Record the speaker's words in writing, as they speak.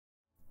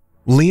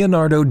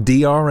Leonardo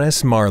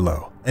DRS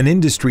MarloAIR, an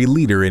industry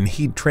leader in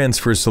heat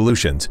transfer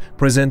solutions,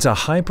 presents a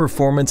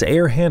high-performance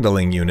air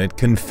handling unit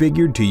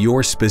configured to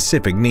your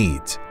specific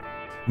needs.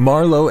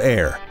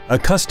 MarloAIR, a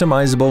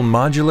customizable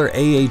modular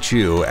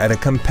AHU at a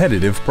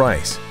competitive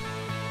price.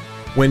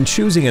 When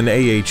choosing an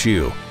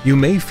AHU, you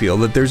may feel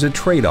that there's a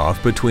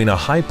trade-off between a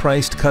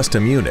high-priced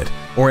custom unit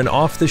or an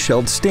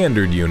off-the-shelf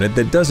standard unit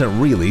that doesn't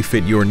really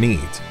fit your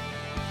needs.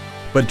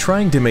 But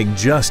trying to make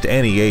just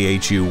any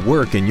AHU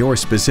work in your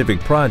specific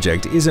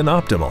project isn't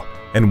optimal,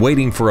 and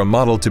waiting for a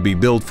model to be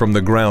built from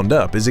the ground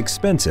up is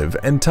expensive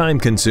and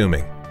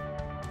time-consuming.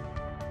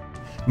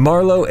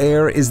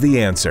 MarloAIR is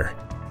the answer.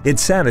 It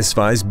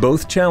satisfies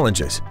both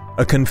challenges: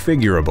 a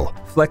configurable,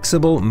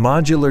 flexible,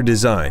 modular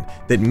design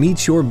that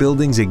meets your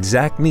building's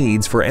exact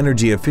needs for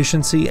energy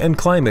efficiency and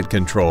climate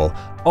control,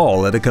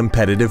 all at a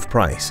competitive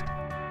price.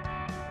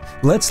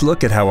 Let's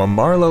look at how a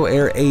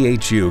MarloAIR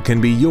AHU can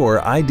be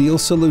your ideal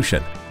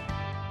solution.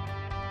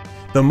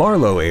 The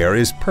MarloAIR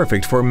is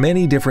perfect for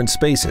many different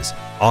spaces: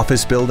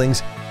 office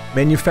buildings,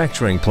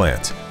 manufacturing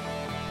plants,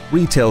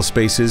 retail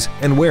spaces,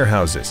 and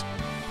warehouses.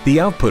 The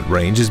output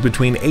range is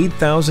between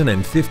 8,000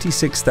 and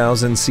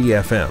 56,000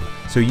 CFM,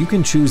 so you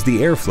can choose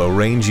the airflow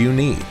range you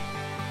need.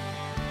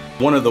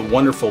 One of the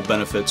wonderful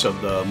benefits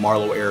of the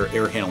MarloAIR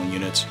air handling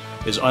units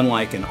is,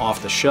 unlike an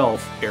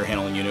off-the-shelf air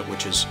handling unit,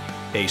 which is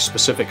a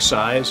specific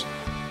size,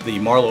 the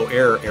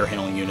MarloAIR air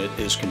handling unit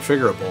is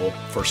configurable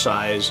for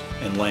size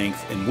and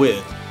length and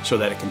width so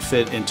that it can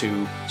fit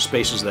into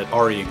spaces that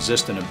already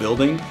exist in a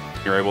building.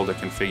 You're able to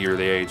configure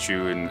the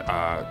AHU in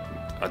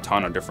a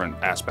ton of different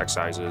aspect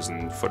sizes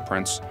and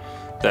footprints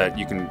that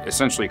you can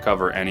essentially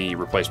cover any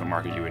replacement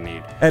market you would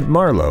need. At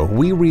Marlo,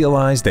 we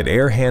realize that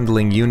air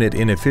handling unit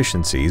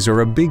inefficiencies are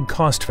a big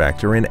cost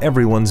factor in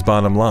everyone's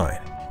bottom line.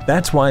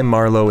 That's why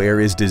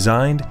MarloAIR is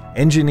designed,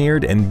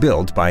 engineered, and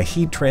built by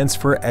heat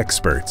transfer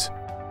experts.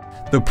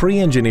 The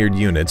pre-engineered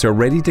units are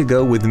ready to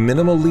go with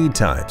minimal lead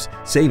times,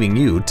 saving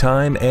you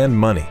time and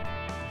money.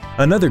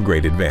 Another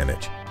great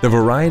advantage: the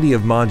variety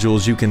of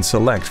modules you can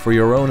select for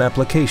your own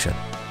application.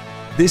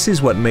 This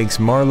is what makes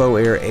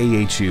MarloAIR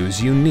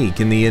AHUs unique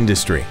in the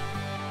industry.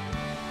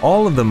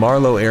 All of the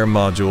MarloAIR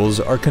modules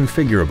are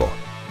configurable.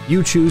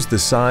 You choose the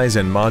size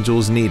and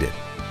modules needed.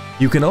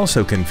 You can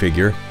also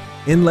configure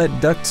inlet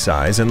duct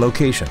size and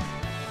location,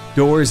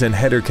 doors and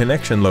header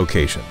connection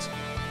locations,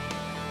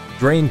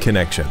 drain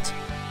connections,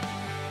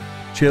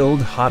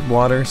 chilled hot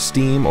water,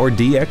 steam, or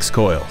DX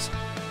coils,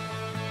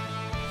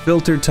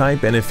 filter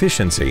type and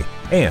efficiency,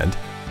 and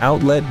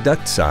outlet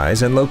duct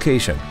size and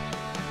location.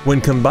 When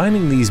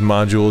combining these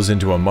modules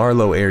into a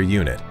MarloAIR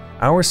unit,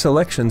 our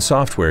selection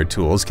software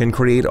tools can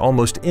create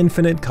almost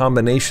infinite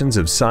combinations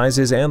of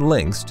sizes and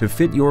lengths to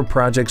fit your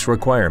project's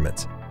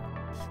requirements.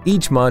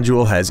 Each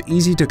module has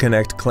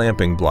easy-to-connect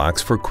clamping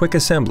blocks for quick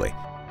assembly,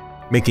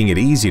 making it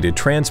easy to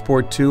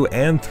transport to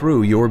and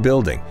through your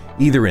building,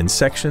 either in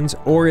sections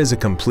or as a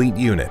complete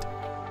unit.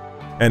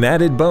 An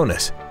added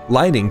bonus: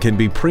 lighting can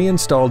be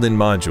pre-installed in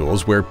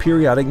modules where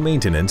periodic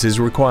maintenance is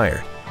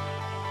required.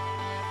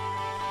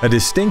 A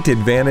distinct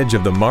advantage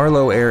of the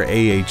MarloAIR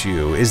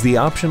AHU is the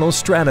optional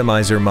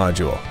Stratomizer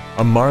module,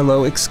 a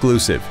Marlo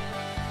exclusive.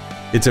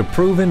 It's a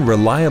proven,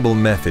 reliable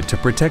method to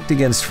protect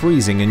against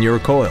freezing in your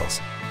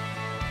coils.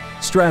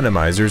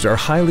 Stratomizers are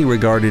highly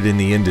regarded in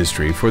the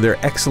industry for their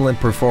excellent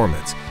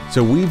performance,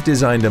 so we've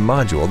designed a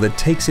module that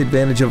takes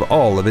advantage of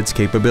all of its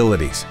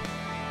capabilities.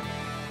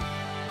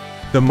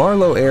 The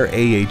MarloAIR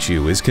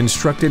AHU is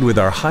constructed with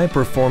our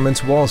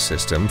high-performance wall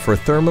system for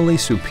thermally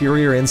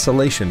superior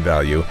insulation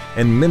value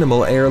and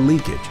minimal air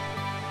leakage.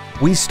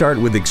 We start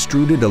with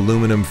extruded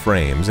aluminum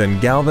frames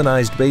and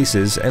galvanized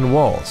bases and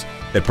walls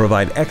that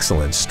provide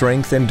excellent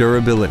strength and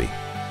durability.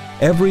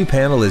 Every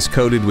panel is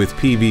coated with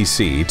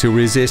PVC to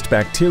resist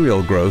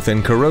bacterial growth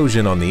and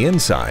corrosion on the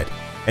inside,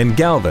 and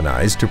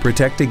galvanized to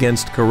protect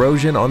against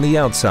corrosion on the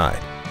outside.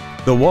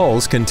 The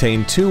walls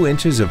contain 2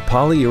 inches of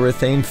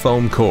polyurethane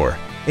foam core,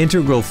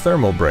 integral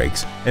thermal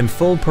brakes, and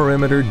full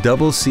perimeter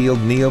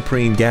double-sealed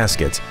neoprene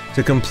gaskets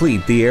to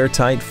complete the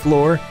airtight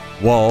floor,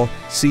 wall,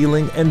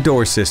 ceiling, and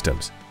door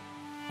systems.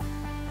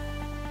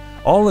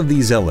 All of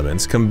these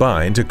elements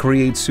combine to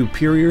create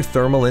superior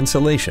thermal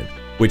insulation,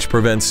 which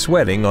prevents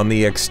sweating on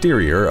the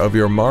exterior of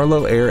your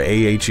MarloAIR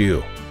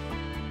AHU.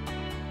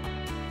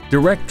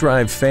 Direct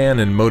drive fan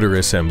and motor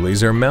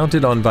assemblies are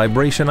mounted on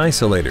vibration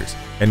isolators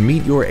and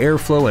meet your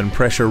airflow and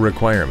pressure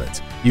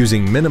requirements,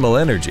 using minimal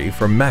energy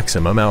for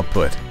maximum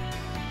output.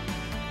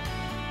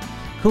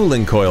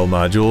 Cooling coil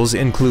modules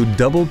include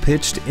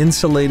double-pitched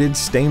insulated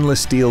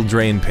stainless steel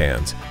drain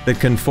pans that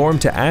conform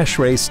to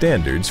ASHRAE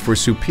standards for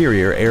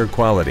superior air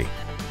quality.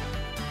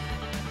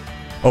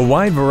 A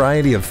wide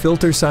variety of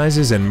filter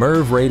sizes and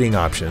MERV rating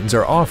options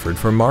are offered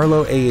for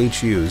Marlo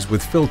AHUs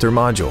with filter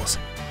modules.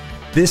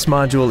 This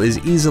module is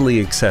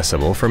easily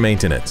accessible for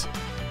maintenance.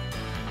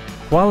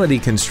 Quality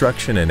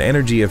construction and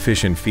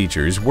energy-efficient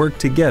features work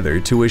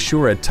together to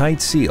assure a tight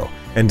seal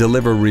and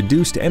deliver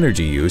reduced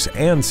energy use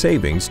and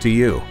savings to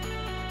you.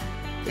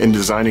 In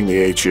designing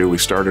the AHU, we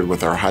started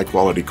with our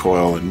high-quality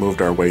coil and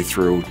moved our way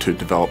through to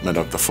development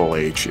of the full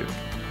AHU.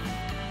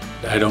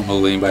 I don't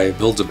know that anybody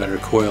builds a better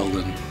coil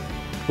than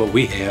what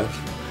we have,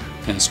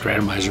 and the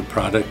Stratomizer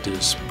product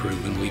is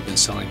proven. We've been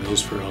selling those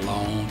for a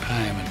long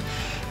time,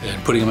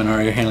 and putting them in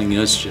our air handling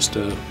units is just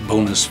a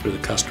bonus for the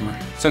customer.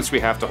 Since we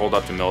have to hold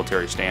up to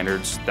military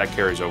standards, that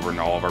carries over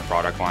into all of our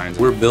product lines.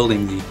 We're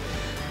building the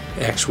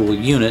actual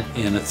unit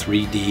in a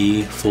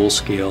 3D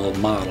full-scale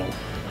model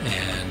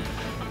and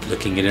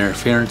looking at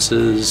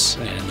interferences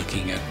and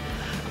looking at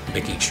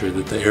making sure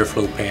that the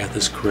airflow path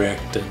is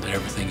correct and that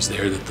everything's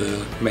there that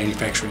the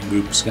manufacturing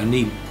group is going to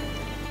need.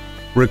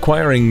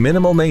 Requiring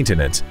minimal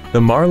maintenance, the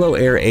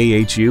MarloAIR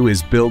AHU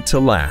is built to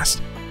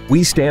last.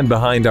 We stand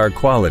behind our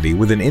quality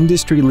with an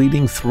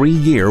industry-leading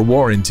 3-year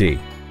warranty.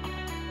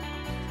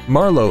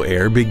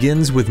 MarloAIR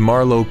begins with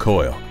Marlo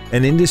Coil,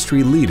 an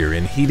industry leader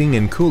in heating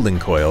and cooling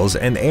coils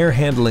and air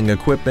handling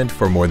equipment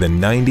for more than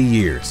 90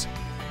 years.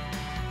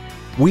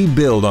 We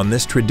build on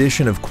this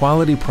tradition of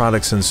quality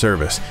products and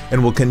service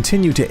and will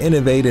continue to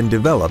innovate and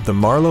develop the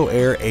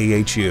MarloAIR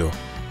AHU.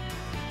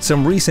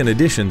 Some recent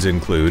additions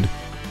include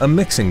a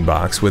mixing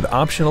box with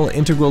optional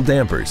integral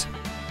dampers,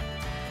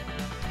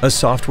 a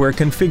software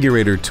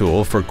configurator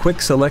tool for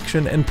quick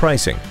selection and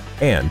pricing,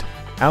 and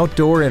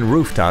outdoor and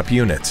rooftop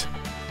units.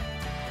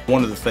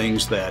 One of the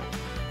things that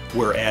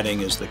we're adding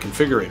is the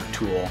configurator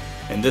tool,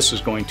 and this is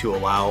going to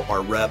allow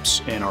our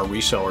reps and our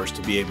resellers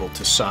to be able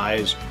to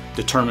size,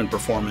 determine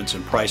performance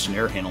and price an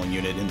air handling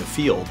unit in the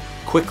field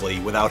quickly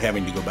without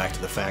having to go back to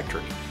the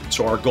factory.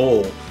 So our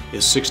goal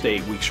is 6 to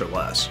 8 weeks or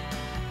less.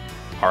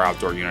 Our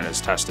outdoor unit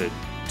is tested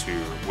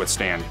to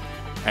withstand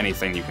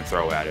anything you can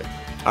throw at it.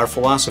 Our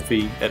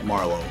philosophy at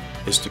Marlo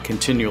is to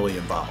continually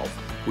evolve.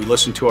 We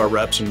listen to our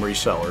reps and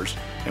resellers,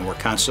 and we're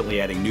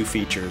constantly adding new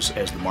features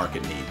as the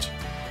market needs.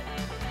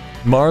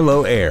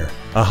 MarloAIR,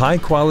 a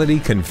high-quality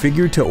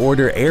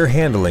configured-to-order air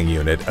handling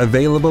unit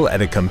available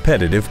at a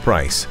competitive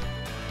price.